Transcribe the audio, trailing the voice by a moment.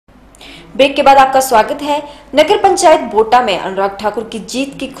Break के बाद आपका स्वागत है। नगर पंचायत बोटा में अनुराग ठाकुर की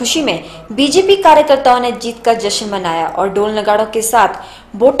जीत की खुशी में बीजेपी कार्यकर्ताओं ने जीत का जश्न मनाया और ढोल नगाड़ों के साथ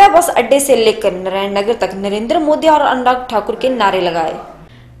बोटा बस अड्डे से लेकर नारायण नगर तक नरेंद्र मोदी और अनुराग ठाकुर के नारे लगाए।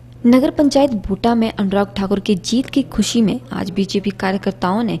 नगर पंचायत बोटा में अनुराग ठाकुर की जीत की खुशी में आज बीजेपी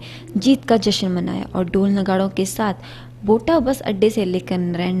कार्यकर्ताओं ने जीत का जश्न मनाया और ढोल नगाड़ों के साथ बोटा बस अड्डे से लेकर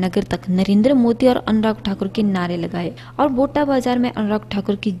नारायण नगर तक नरेंद्र मोदी और अनुराग ठाकुर के नारे लगाए और बोटा बाजार में अनुराग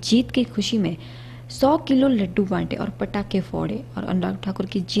ठाकुर की जीत की खुशी में 100 किलो लड्डू बांटे और पटाखे फोड़े। और अनुराग ठाकुर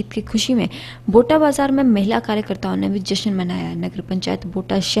की जीत की खुशी में बोटा बाजार में महिला कार्यकर्ताओं ने भी जश्न मनाया। नगर पंचायत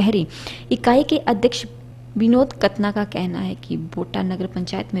बोटा शहरी इकाई के अध्यक्ष विनोद कतना का कहना है कि बोटा नगर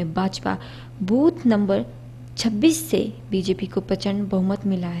पंचायत में भाजपा बूथ नंबर 26 से बीजेपी को प्रचंड बहुमत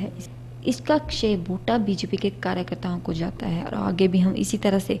मिला है। इसका श्रेय बोटा बीजेपी के कार्यकर्ताओं को जाता है और आगे भी हम इसी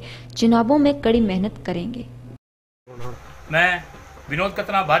तरह से चुनावों में कड़ी मेहनत करेंगे। मैं विनोद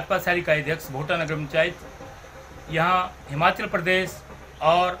कतना, भाजपा शहरी का अध्यक्ष बोटा नगर पंचायत। यहाँ हिमाचल प्रदेश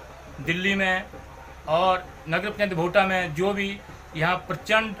और दिल्ली में और नगर पंचायत बोटा में जो भी यहाँ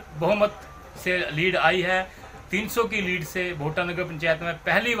प्रचंड बहुमत से लीड आई है, 300 की लीड से बोटा नगर पंचायत में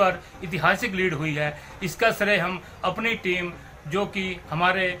पहली बार ऐतिहासिक लीड हुई है। इसका श्रेय हम अपनी टीम जो कि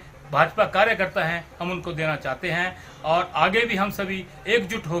हमारे भाजपा कार्यकर्ता हैं हम उनको देना चाहते हैं और आगे भी हम सभी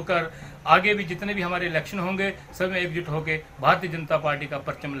एकजुट होकर आगे भी जितने भी हमारे इलेक्शन होंगे सब में एकजुट होकर भारतीय जनता पार्टी का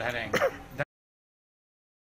परचम लहराएंगे।